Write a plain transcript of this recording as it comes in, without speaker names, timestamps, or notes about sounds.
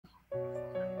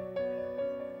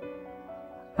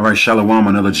All right, Shalom,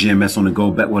 another GMS on the go,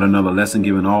 back with another lesson,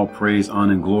 giving all praise,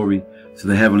 honor, and glory to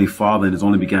the Heavenly Father and His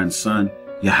only begotten Son,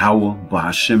 Yahweh,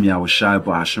 Bahashem, Yahushai,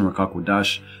 Bahashem,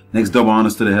 Rakakwadash. Next, double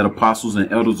honors to the head apostles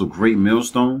and elders of Great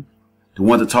Millstone, the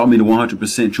one that taught me the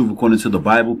 100% truth according to the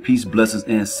Bible, peace, blessings,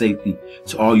 and safety.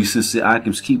 To all you sincere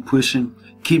icons, keep pushing,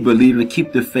 keep believing,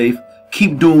 keep the faith,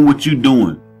 keep doing what you're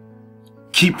doing.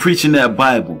 Keep preaching that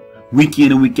Bible, week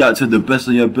in and week out, to the best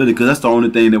of your ability, because that's the only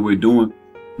thing that we're doing.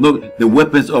 Look, the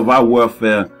weapons of our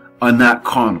warfare are not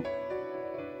carnal.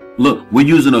 Look, we're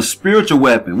using a spiritual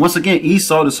weapon. Once again,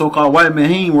 Esau, the so-called white man,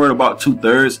 he ain't worried about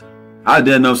 2/3. I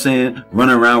dare know saying,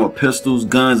 running around with pistols,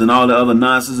 guns, and all the other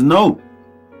nonsense. No.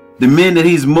 The men that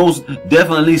he's most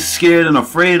definitely scared and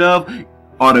afraid of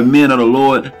are the men of the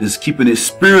Lord that's keeping it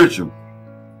spiritual.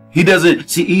 He doesn't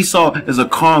see Esau as a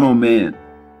carnal man.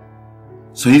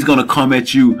 So he's going to come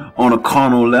at you on a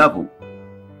carnal level.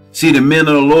 See, the men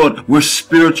of the Lord, we're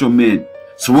spiritual men.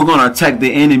 So we're going to attack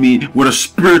the enemy with a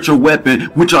spiritual weapon,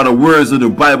 which are the words of the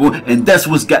Bible. And that's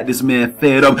what's got this man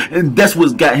fed up. And that's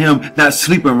what's got him not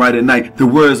sleeping right at night. The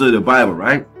words of the Bible,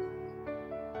 right?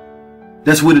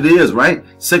 That's what it is, right?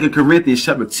 2 Corinthians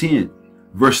chapter 10,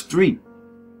 verse 3.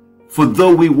 For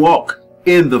though we walk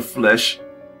in the flesh,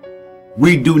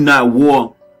 we do not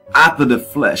war after the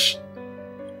flesh.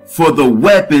 For the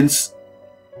weapons,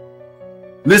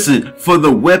 listen, for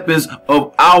the weapons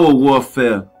of our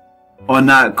warfare are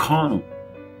not carnal.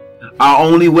 Our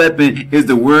only weapon is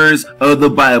the words of the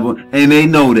Bible, and they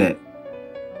know that.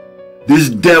 This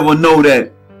devil know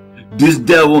that. This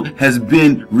devil has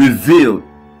been revealed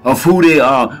of who they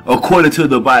are according to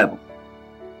the Bible.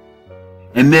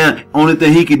 And now, only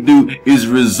thing he can do is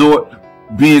resort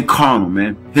being carnal,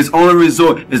 man. His only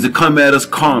resort is to come at us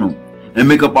carnal and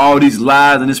make up all these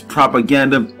lies and this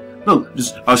propaganda. Look,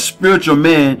 just a spiritual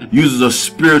man uses a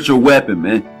spiritual weapon,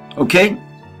 man. Okay?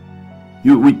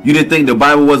 You didn't think the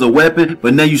Bible was a weapon,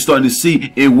 but now you're starting to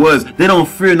see it was. They don't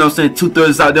fear, you know what I'm saying,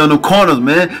 2/3 out there on the corners,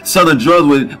 man. Selling drugs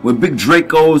with big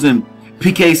Dracos and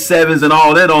PK7s and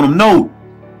all that on them. No.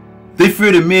 They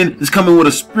fear the men that's coming with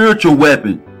a spiritual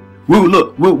weapon.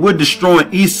 We're destroying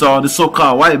Esau, the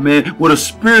so-called white man, with a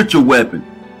spiritual weapon,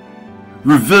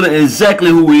 revealing exactly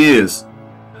who he is.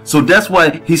 So that's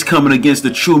why he's coming against the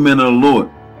true men of the Lord.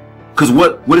 Because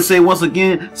what it say once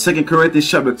again? 2 Corinthians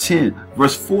chapter 10,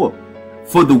 verse 4.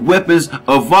 For the weapons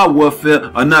of our warfare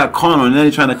are not carnal. And now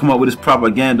they're trying to come up with this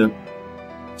propaganda,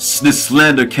 this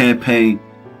slander campaign,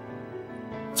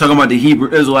 talking about the Hebrew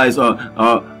Israelites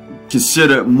are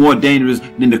considered more dangerous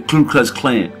than the Ku Klux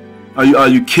Klan. Are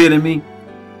you kidding me?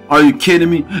 Are you kidding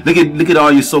me? Look at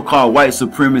all your so-called white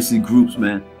supremacy groups,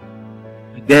 man.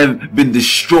 They have been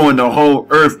destroying the whole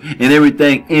earth and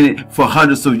everything in it for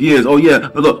hundreds of years. Oh yeah,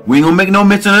 look, we ain't gonna make no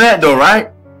mention of that though, right?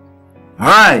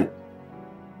 Alright.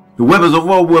 The weapons of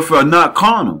our warfare are not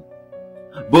carnal,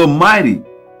 but mighty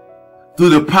through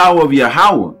the power of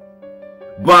Yahweh,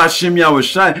 Bahashem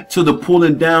Yahushai, to the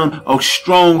pulling down of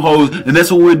strongholds. And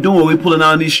that's what we're doing. We're pulling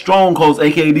down these strongholds,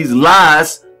 aka these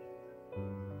lies,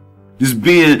 just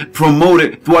being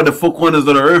promoted throughout the four corners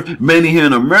of the earth, mainly here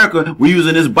in America. We're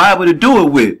using this Bible to do it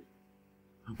with.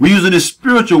 We're using this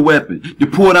spiritual weapon to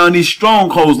pull down these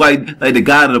strongholds, like the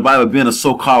God of the Bible being a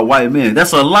so-called white man.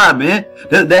 That's a lie, man.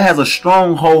 That has a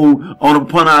stronghold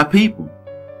upon our people,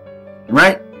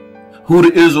 right? Who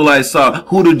the Israelites are,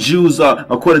 who the Jews are,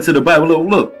 according to the Bible.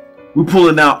 Look, we're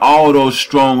pulling down all those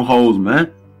strongholds,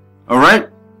 man. All right,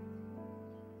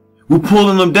 we're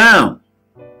pulling them down.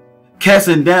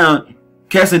 Casting down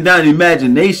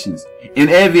imaginations and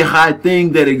every high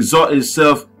thing that exalts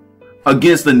itself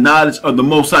against the knowledge of the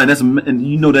Most High. And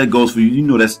you know that goes for you. You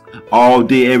know that's all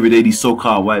day, every day, these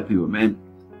so-called white people, man.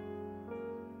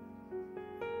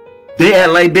 They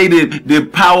act like they the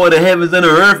power of the heavens and the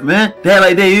earth, man. They act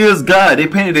like they is God. They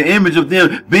painted the image of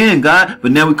them being God.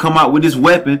 But now we come out with this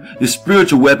weapon, this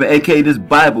spiritual weapon, aka this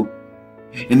Bible.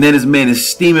 And then this man is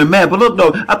steaming mad. But look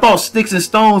though, I thought sticks and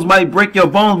stones might break your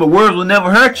bones, but words will never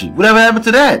hurt you. Whatever happened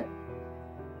to that?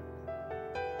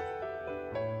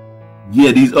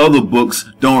 Yeah, these other books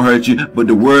don't hurt you, but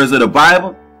the words of the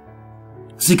Bible?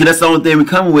 See, because that's the only thing we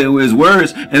come with is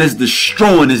words, and it's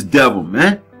destroying this devil,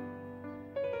 man.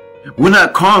 We're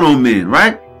not carnal men,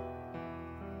 right?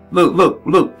 Look,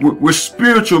 we're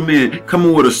spiritual men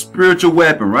coming with a spiritual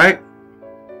weapon, right?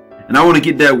 And I want to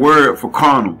get that word for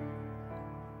carnal.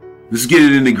 Let's get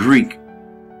it in the Greek.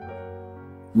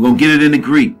 We're going to get it in the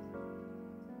Greek.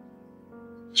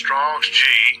 Strong's G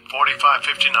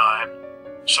 4559.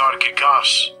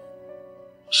 Sarkikos.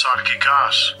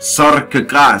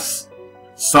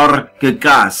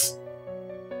 Sarkikos.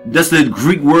 That's the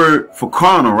Greek word for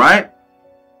carnal, right?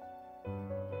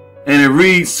 And it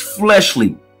reads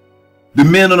fleshly. The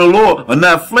men of the Lord are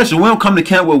not fleshly. We don't come to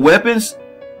camp with weapons,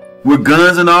 with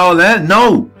guns and all that.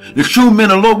 No. The true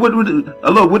men of the Lord,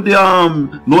 what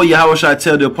the Lord Yahweh shall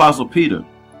tell the apostle Peter?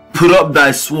 Put up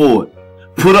thy sword.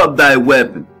 Put up thy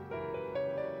weapon.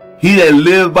 He that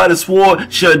lives by the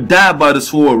sword shall die by the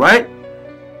sword, right?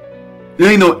 There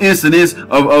ain't no incidents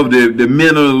of the men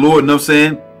of the Lord, you know what I'm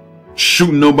saying?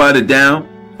 Shooting nobody down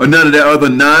or none of that other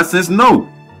nonsense. No.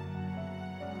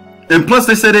 And plus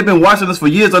they say they've been watching us for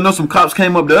years. I know some cops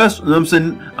came up to us, you know what I'm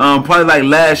saying, probably like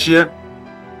last year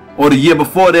or the year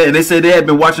before that, and they said they had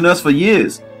been watching us for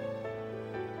years.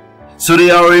 So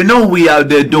they already know what we out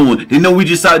there doing. They know we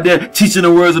just out there teaching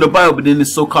the words of the Bible. But then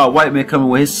this so-called white man coming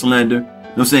with his slander, you know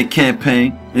what I'm saying,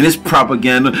 campaign and his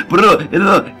propaganda. But look,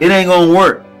 it ain't gonna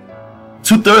work.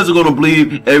 2/3 are gonna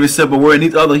believe every simple word, and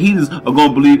these other heathens are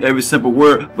gonna believe every simple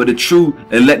word. But the true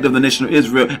elect of the nation of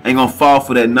Israel ain't gonna fall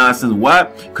for that nonsense. Why?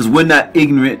 Because we're not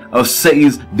ignorant of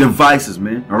Satan's devices,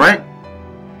 man. All right?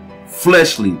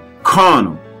 Fleshly,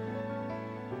 carnal,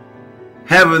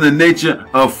 having the nature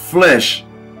of flesh.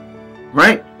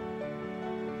 Right?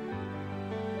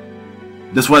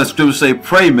 That's why the scriptures say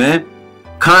pray, man.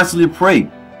 Constantly pray.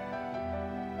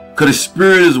 Because the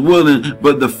spirit is willing,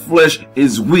 but the flesh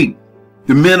is weak.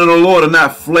 The men of the Lord are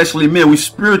not fleshly men. We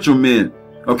spiritual men.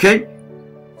 Okay?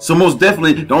 So most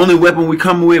definitely, the only weapon we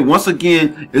come with, once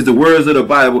again, is the words of the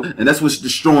Bible. And that's what's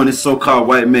destroying this so-called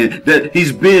white man. That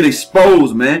he's being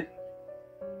exposed, man.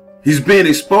 He's being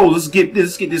exposed. Let's get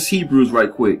this Hebrews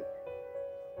right quick.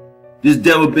 This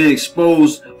devil being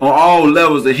exposed on all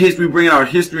levels. The history, bringing our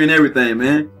history and everything,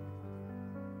 man.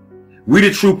 We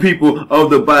the true people of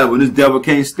the Bible, and this devil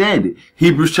can't stand it.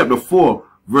 Hebrews chapter 4,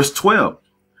 verse 12.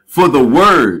 For the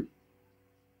word.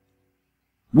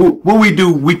 What we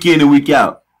do week in and week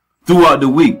out, throughout the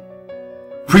week.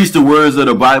 Preach the words of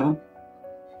the Bible.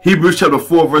 Hebrews chapter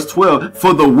 4, verse 12.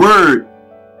 For the word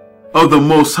of the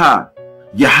Most High,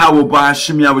 Yahweh by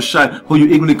Hashem Yahushai, who you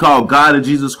ignorantly call God and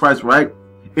Jesus Christ, right?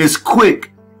 Is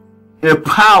quick and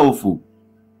powerful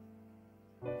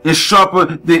and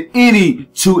sharper than any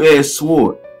two-edged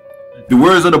sword. The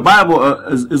words of the Bible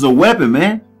is a weapon,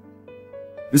 man.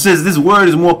 It says this word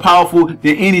is more powerful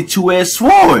than any two-edged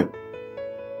sword.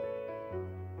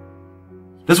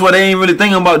 That's why they ain't really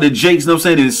thinking about the Jakes, you know what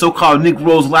I'm saying, the so-called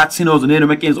Negroes, Latinos, and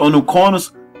Americans on them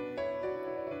corners.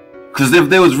 Because if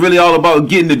they was really all about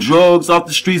getting the drugs off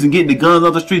the streets and getting the guns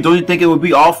off the streets, don't you think it would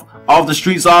be off the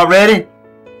streets already?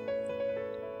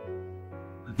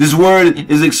 This word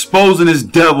is exposing this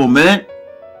devil, man.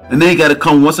 And they got to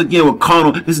come once again with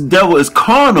carnal. This devil is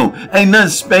carnal. Ain't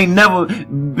never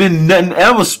been nothing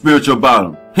ever spiritual about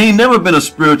him. He ain't never been a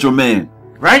spiritual man.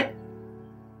 Right?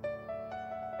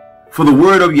 For the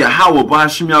word of Yahweh by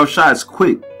Hashem Yahushai is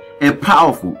quick and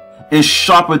powerful and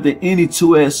sharper than any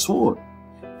two-edged sword,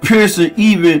 piercing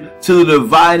even to the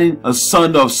dividing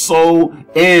asunder of soul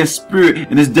and spirit.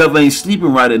 And this devil ain't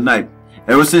sleeping right at night.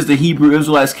 Ever since the Hebrew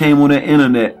Israelites came on the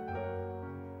internet,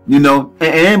 you know,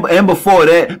 and before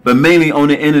that, but mainly on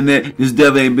the internet, this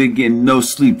devil ain't been getting no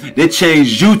sleep. They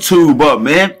changed YouTube up,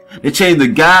 man. They changed the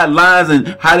guidelines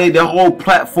and how the whole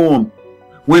platform.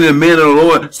 When the men of the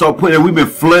Lord start putting, we've been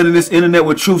flooding this internet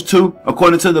with truth too,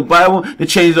 according to the Bible. They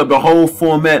changed up the whole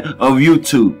format of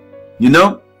YouTube, you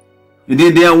know. And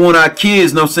then they don't want our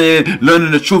kids, you know what I'm saying,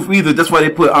 learning the truth either. That's why they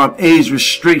put age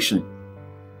restriction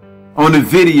on the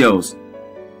videos.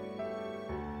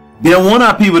 They don't want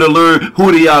our people to learn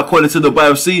who they are according to the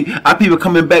Bible. See, our people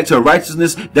coming back to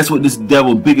righteousness, that's what this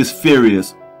devil's biggest fear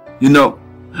is. You know,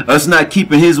 us not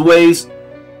keeping his ways,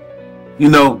 you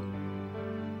know,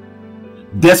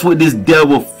 that's what this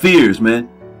devil fears, man.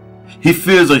 He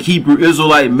fears a Hebrew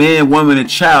Israelite man, woman, and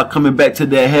child coming back to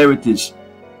their heritage,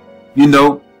 you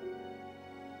know,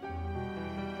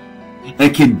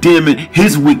 and condemning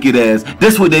his wicked ass.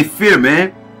 That's what they fear,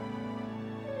 man.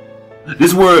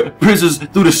 This word pierces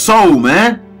through the soul,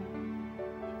 man.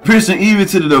 Piercing even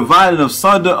to the dividing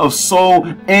asunder of soul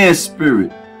and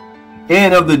spirit,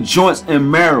 and of the joints and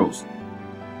marrows.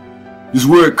 This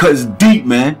word cuts deep,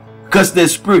 man. Cuts that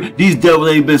spirit. These devils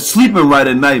ain't been sleeping right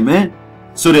at night, man.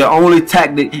 So their only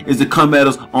tactic is to come at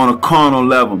us on a carnal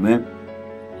level, man,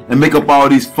 and make up all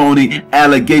these phony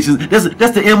allegations. That's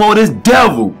the MO of this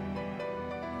devil.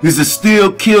 He's to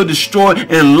steal, kill, destroy,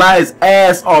 and lie his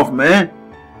ass off, man.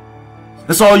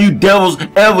 That's all you devils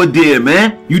ever did,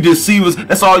 man. You deceivers,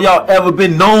 that's all y'all ever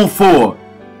been known for.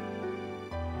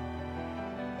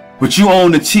 But you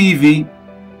own the TV, you know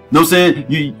what I'm saying?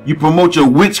 You promote your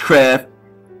witchcraft.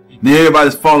 Then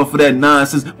everybody's falling for that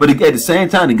nonsense. But at the same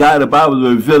time, the God of the Bible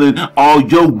is revealing all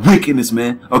your wickedness,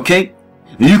 man. Okay?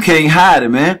 And you can't hide it,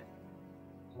 man.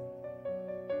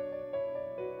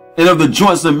 and of the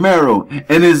joints and marrow,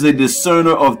 and is a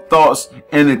discerner of thoughts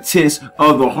and intents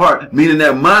of the heart, meaning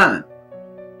that mind.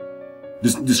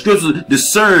 The scriptures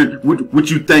discern what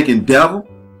you thinking, devil.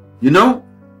 You know?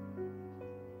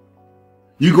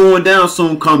 You going down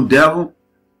soon, come devil.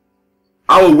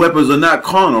 Our weapons are not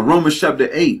carnal. Romans chapter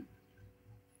 8,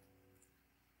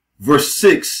 verse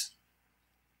 6.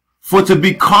 For to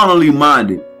be carnally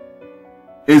minded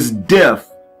is death.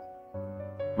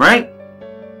 Right?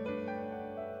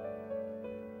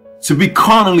 To be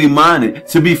carnally minded,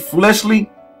 to be fleshly,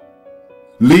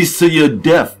 leads to your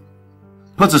death.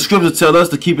 Plus the scriptures tell us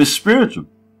to keep it spiritual.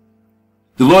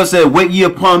 The Lord said, wait ye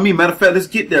upon me. Matter of fact, let's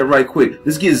get that right quick.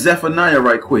 Let's get Zephaniah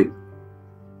right quick.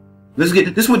 This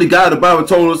is what the God of the Bible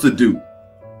told us to do.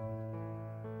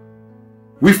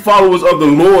 We followers of the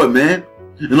Lord, man.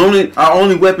 And our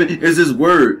only weapon is his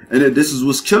word. And this is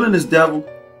what's killing this devil.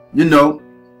 You know.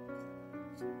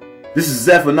 This is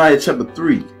Zephaniah chapter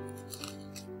 3.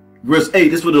 Verse 8.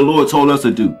 This is what the Lord told us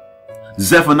to do.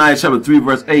 Zephaniah chapter 3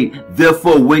 verse 8.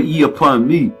 Therefore wait ye upon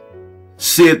me,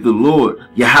 saith the Lord,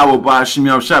 Yahweh by Hashem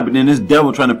Yahushua. But then this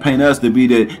devil trying to paint us to be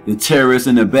the terrorists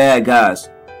and the bad guys.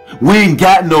 We ain't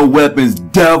got no weapons,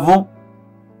 devil.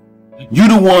 You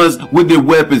the ones with the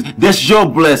weapons. That's your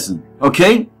blessing,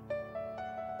 okay?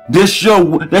 That's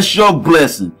your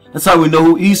blessing. That's how we know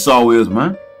who Esau is,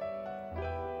 man.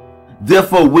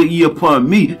 Therefore wait ye upon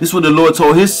me. This is what the Lord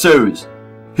told his servants,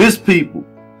 his people,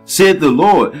 said the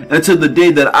Lord, until the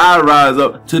day that I rise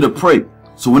up to the prey.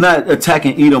 So we're not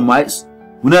attacking Edomites.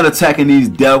 We're not attacking these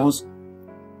devils.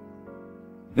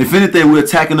 If anything, we're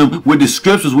attacking them with the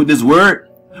scriptures, with this word.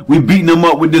 We're beating them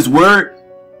up with this word.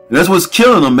 And that's what's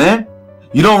killing them, man.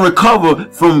 You don't recover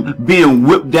from being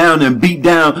whipped down and beat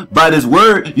down by this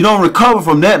word. You don't recover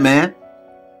from that, man.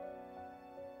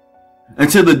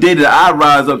 Until the day that I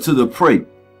rise up to the prey.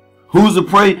 Who's the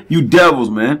prey? You devils,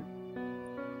 man.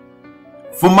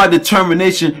 For my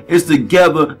determination is to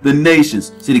gather the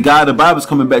nations. See, the God of the Bible is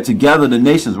coming back to gather the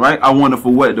nations, right? I wonder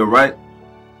for what though, right?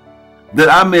 That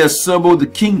I may assemble the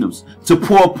kingdoms, to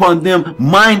pour upon them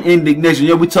mine indignation.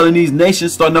 Yeah, we're telling these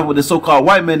nations, starting off with the so-called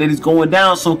white man, that he's going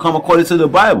down soon, come according to the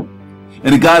Bible.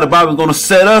 And the God of the Bible is going to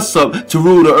set us up to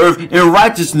rule the earth in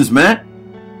righteousness, man.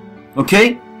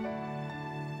 Okay?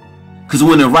 Because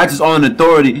when the righteous are in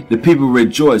authority, the people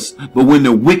rejoice. But when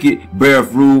the wicked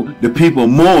beareth rule, the people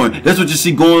mourn. That's what you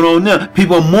see going on now.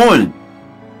 People mourning.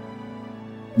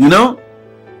 You know?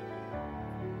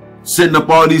 Setting up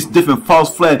all these different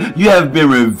false flags. You have been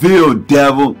revealed,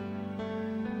 devil.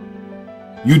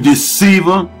 You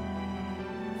deceiver.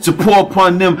 To pour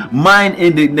upon them mine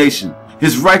indignation.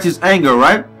 His righteous anger,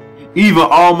 right? Even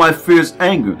all my fierce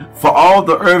anger. For all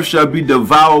the earth shall be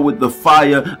devoured with the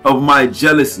fire of my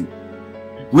jealousy.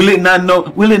 Will it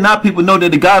not people know that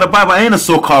the God of the Bible ain't a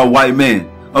so-called white man?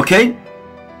 Okay?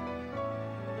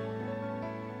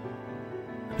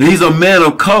 He's a man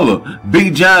of color,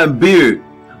 big giant beard,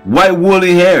 white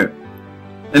woolly hair.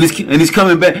 And he's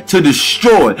coming back to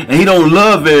destroy. And he don't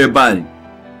love everybody.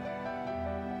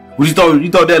 What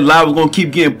you thought that lie was gonna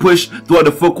keep getting pushed throughout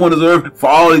the four corners of the earth for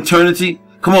all eternity?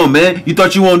 Come on, man. You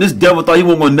thought this devil thought he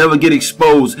wasn't gonna never get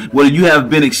exposed. Well, you have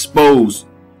been exposed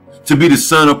to be the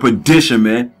son of perdition,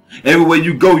 man. Everywhere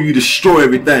you go, you destroy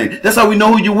everything. That's how we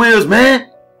know who you is,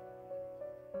 man.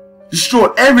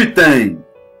 Destroy everything.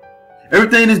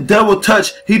 Everything this devil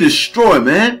touch, he destroy,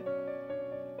 man.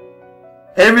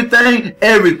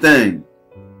 Everything.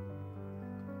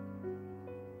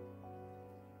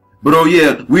 But oh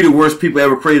yeah, we the worst people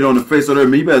ever created on the face of the earth.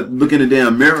 Man, you better look in the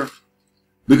damn mirror.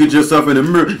 Look at yourself in the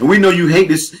mirror. And we know you hate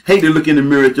to look in the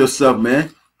mirror at yourself,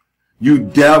 man. You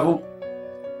devil.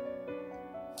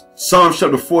 Psalms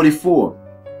chapter 44,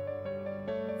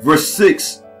 verse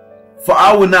 6. For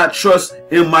I will not trust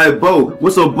in my bow.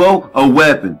 What's a bow? A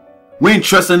weapon. We ain't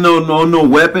trusting no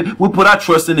weapon. We put our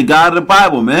trust in the God of the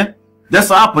Bible, man. That's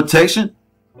our protection.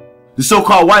 The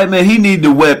so-called white man, he need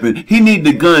the weapon. He need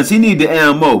the guns. He need the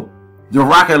ammo. The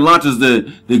rocket launchers,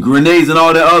 the grenades and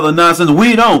all that other nonsense.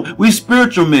 We don't. We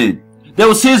spiritual men. That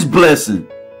was his blessing.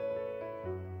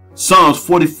 Psalms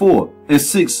 44 and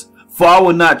 6. For I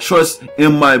will not trust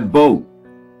in my bow,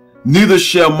 neither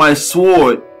shall my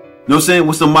sword, you know what I'm saying?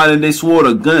 What's the modern day sword?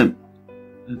 A gun.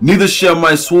 Neither shall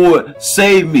my sword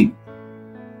save me.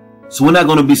 So we're not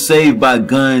going to be saved by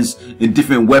guns and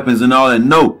different weapons and all that.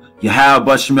 No. Yahweh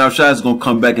Bashim Yahushua is going to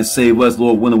come back and save us,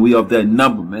 Lord, when we of that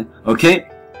number, man. Okay?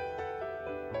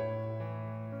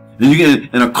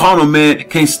 And a carnal man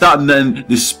can't stop nothing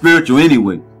that's spiritual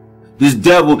anyway. This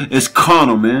devil is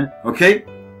carnal, man. Okay?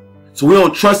 So we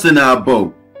don't trust in our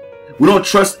bow. We don't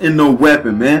trust in no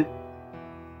weapon, man.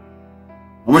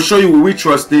 I'm going to show you what we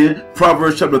trust in.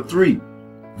 Proverbs chapter 3,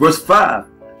 verse 5.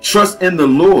 Trust in the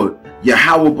Lord,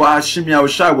 Yahweh Ba'ashem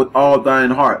Yahushai, with all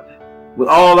thine heart. With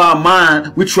all our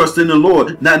mind, we trust in the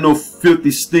Lord, not no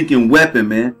filthy, stinking weapon,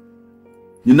 man.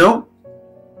 You know?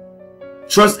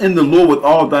 Trust in the Lord with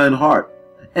all thine heart,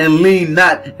 and lean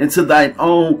not into thine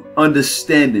own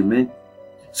understanding, man.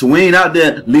 So we ain't out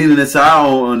there leaning into our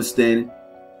own understanding.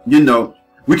 You know,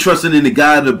 we trusting in the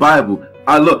God of the Bible.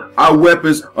 Our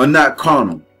weapons are not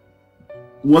carnal.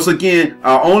 Once again,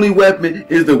 our only weapon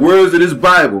is the words of this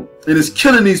Bible. And it's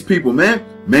killing these people, man.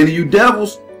 Many of you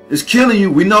devils, it's killing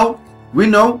you. We know. We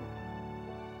know.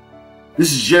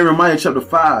 This is Jeremiah chapter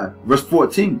 5, verse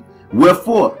 14.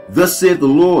 Wherefore, thus saith the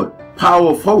Lord, power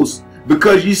of hosts,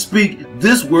 because ye speak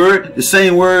this word, the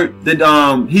same word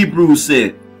that Hebrews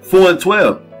said, 4 and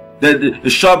 12, that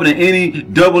is sharper than any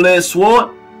double-edged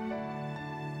sword.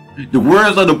 The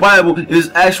words of the Bible is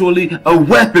actually a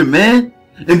weapon, man.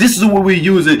 And this is what we're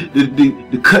using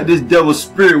to cut this devil's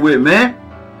spirit with, man.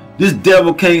 This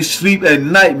devil can't sleep at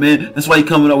night, man. That's why he's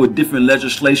coming up with different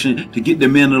legislation to get the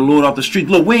men of the Lord off the street.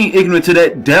 Look, we ain't ignorant to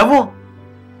that devil.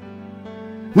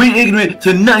 We ain't ignorant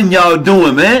to nothing y'all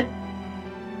doing, man.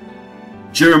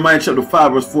 Jeremiah chapter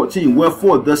 5, verse 14.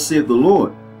 Wherefore, thus saith the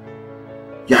Lord,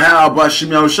 Yahweh Ba'ashem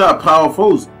Yahushai, power of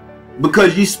hosts,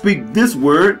 because ye speak this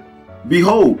word,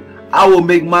 behold, I will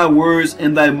make my words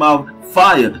in thy mouth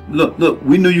fire. Look,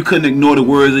 we knew you couldn't ignore the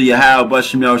words of Yahweh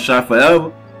Ba'ashem Yahushai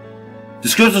forever. The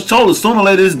scriptures told us sooner or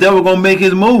later this devil gonna make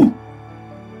his move.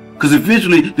 Because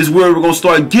eventually this word we're gonna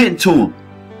start getting to him.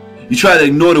 You try to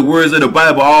ignore the words of the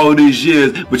Bible all these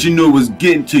years, but you knew it was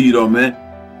getting to you though, man.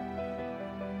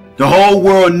 The whole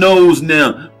world knows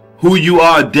now who you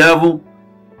are, devil.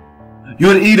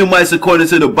 You're the Edomites according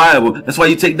to the Bible. That's why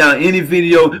you take down any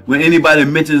video when anybody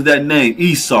mentions that name,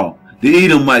 Esau. The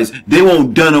Edomites, they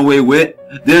won't done away with.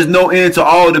 There's no end to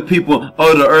all the people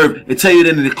of the earth. It tell you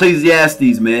that in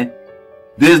Ecclesiastes, man.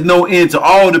 There's no end to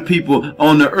all the people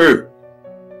on the earth.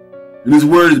 And this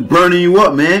word is burning you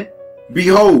up, man.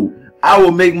 Behold, I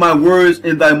will make my words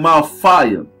in thy mouth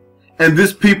fire, and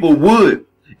this people wood,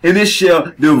 and it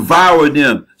shall devour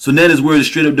them. So now this word is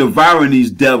straight up devouring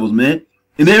these devils, man.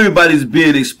 And everybody's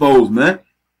being exposed, man.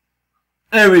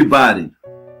 Everybody.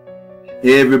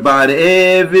 Everybody,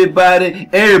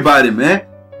 man.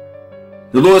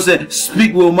 The Lord said,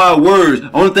 speak with my words.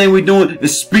 Only thing we're doing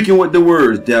is speaking with the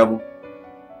words, devil.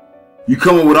 You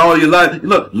come up with all your lies.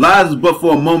 Look, lies is but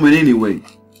for a moment anyway.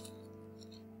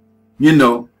 You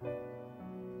know.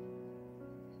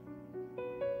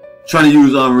 Trying to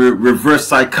use reverse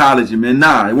psychology, man.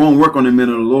 Nah, it won't work on the men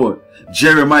of the Lord.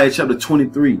 Jeremiah chapter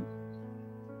 23.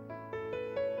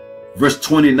 Verse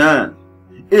 29.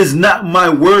 Is not my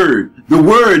word. The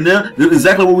word now,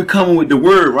 exactly what we're coming with the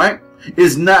word, right?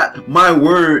 Is not my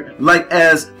word like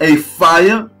as a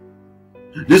fire?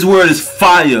 This word is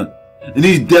fire. And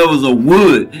these devils are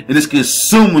wood. And it's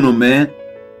consuming them, man.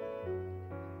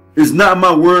 Is not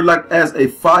my word like as a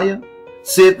fire?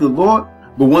 Saith the Lord.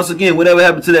 But once again, whatever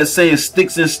happened to that saying,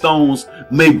 sticks and stones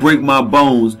may break my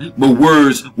bones, but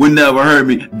words will never hurt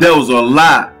me. Devils are a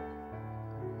lie.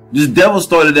 This devil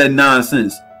started that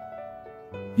nonsense.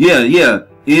 Yeah.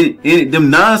 Them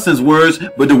nonsense words,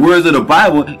 but the words of the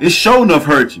Bible, it's sure enough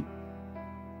hurt you.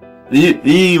 And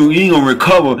you ain't gonna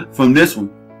recover from this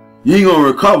one. You ain't gonna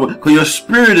recover because your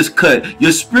spirit is cut.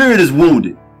 Your spirit is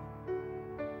wounded.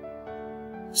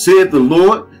 Saith the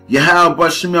Lord, Yahweh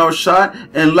Ba'ashem Yahushai,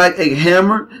 and like a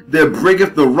hammer that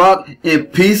breaketh the rock in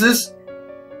pieces.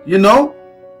 You know?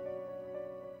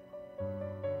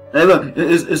 Hey, look,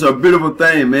 it's a bit of a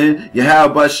thing, man.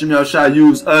 Yahweh Ba'ashem Yahushai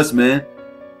used us, man.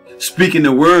 Speaking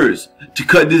the words to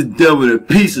cut this devil to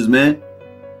pieces, man.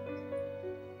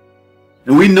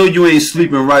 And we know you ain't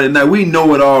sleeping right at night. We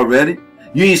know it already.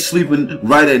 You ain't sleeping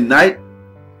right at night.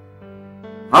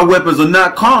 Our weapons are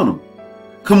not carnal.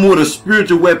 Come with a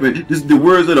spiritual weapon. This is the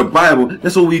words of the Bible.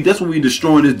 That's what we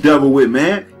destroying this devil with,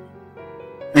 man.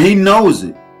 And he knows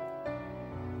it.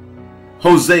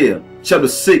 Hosea chapter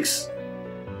 6,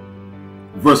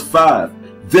 verse 5.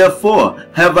 Therefore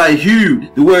have I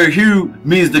hewed. The word hew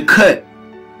means to cut.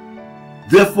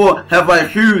 Therefore have I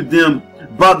hewed them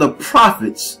by the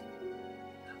prophets.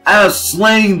 I have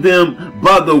slain them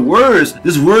by the words.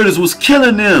 This word is what's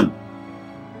killing them.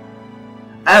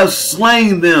 I have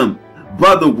slain them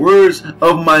by the words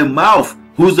of my mouth.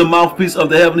 Who's the mouthpiece of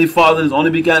the Heavenly Father, His only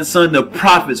begotten Son? The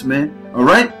prophets, man.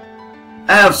 Alright?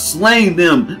 I have slain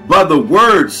them by the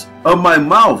words of my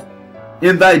mouth.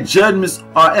 And thy judgments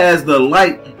are as the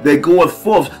light that goeth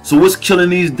forth. So what's killing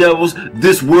these devils?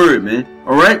 This word, man.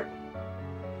 Alright?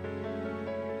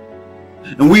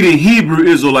 And we the Hebrew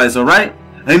Israelites, alright?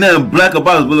 Ain't nothing black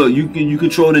about it, but look, you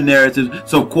control the narrative.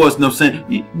 So of course, you know what I'm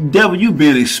saying? Devil, you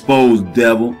being exposed,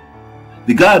 devil.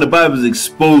 The God of the Bible is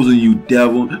exposing you,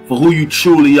 devil, for who you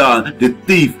truly are. The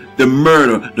thief, the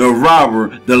murderer, the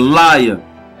robber, the liar,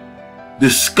 the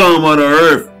scum of the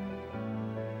earth.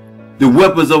 The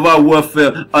weapons of our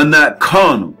warfare are not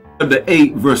carnal. Chapter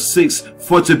 8, verse 6,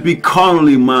 for to be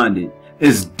carnally minded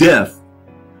is death,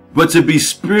 but to be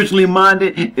spiritually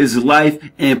minded is life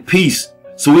and peace.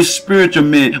 So we're spiritual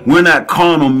men. We're not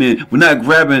carnal men. We're not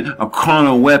grabbing a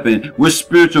carnal weapon. We're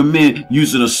spiritual men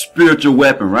using a spiritual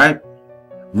weapon, right?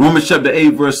 Romans chapter 8,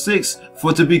 verse 6,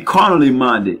 for to be carnally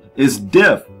minded is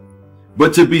death,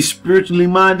 but to be spiritually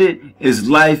minded is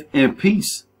life and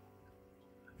peace.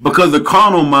 Because the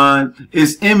carnal mind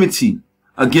is enmity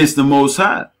against the Most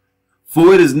High,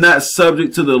 for it is not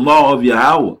subject to the law of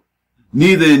Yahweh,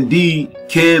 neither indeed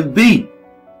can be.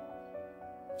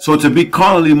 So to be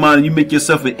carnally minded, you make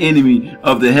yourself an enemy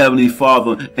of the Heavenly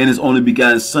Father and His only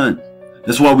begotten Son.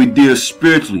 That's why we deal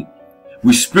spiritually.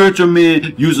 We spiritual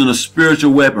men using a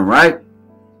spiritual weapon, right?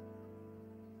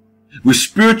 We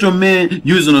spiritual men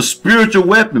using a spiritual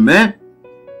weapon, man.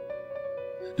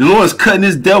 The Lord is cutting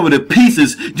this devil to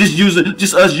pieces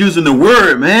just us using the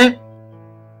word, man.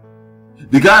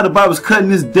 The God of the Bible is cutting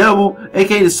this devil,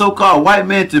 aka the so-called white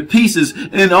man, to pieces,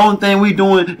 and the only thing we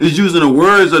doing is using the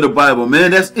words of the Bible,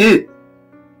 man. That's it.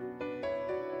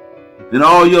 And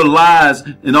all your lies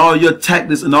and all your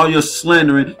tactics and all your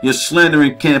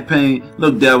slandering campaign,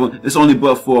 look, devil, it's only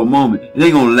but for a moment. It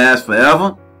ain't gonna last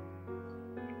forever.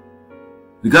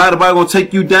 The God of the Bible gonna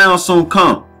take you down soon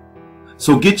come.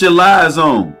 So get your lies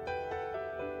on.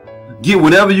 Get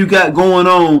whatever you got going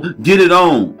on, get it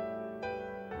on.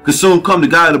 Because soon come the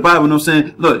God of the Bible, you know what I'm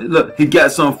saying? Look, He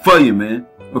got something for you, man.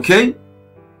 Okay?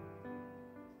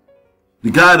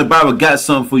 The God of the Bible got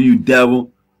something for you,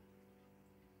 devil.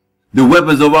 The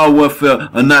weapons of our warfare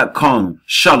are not carnal.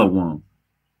 Shalom.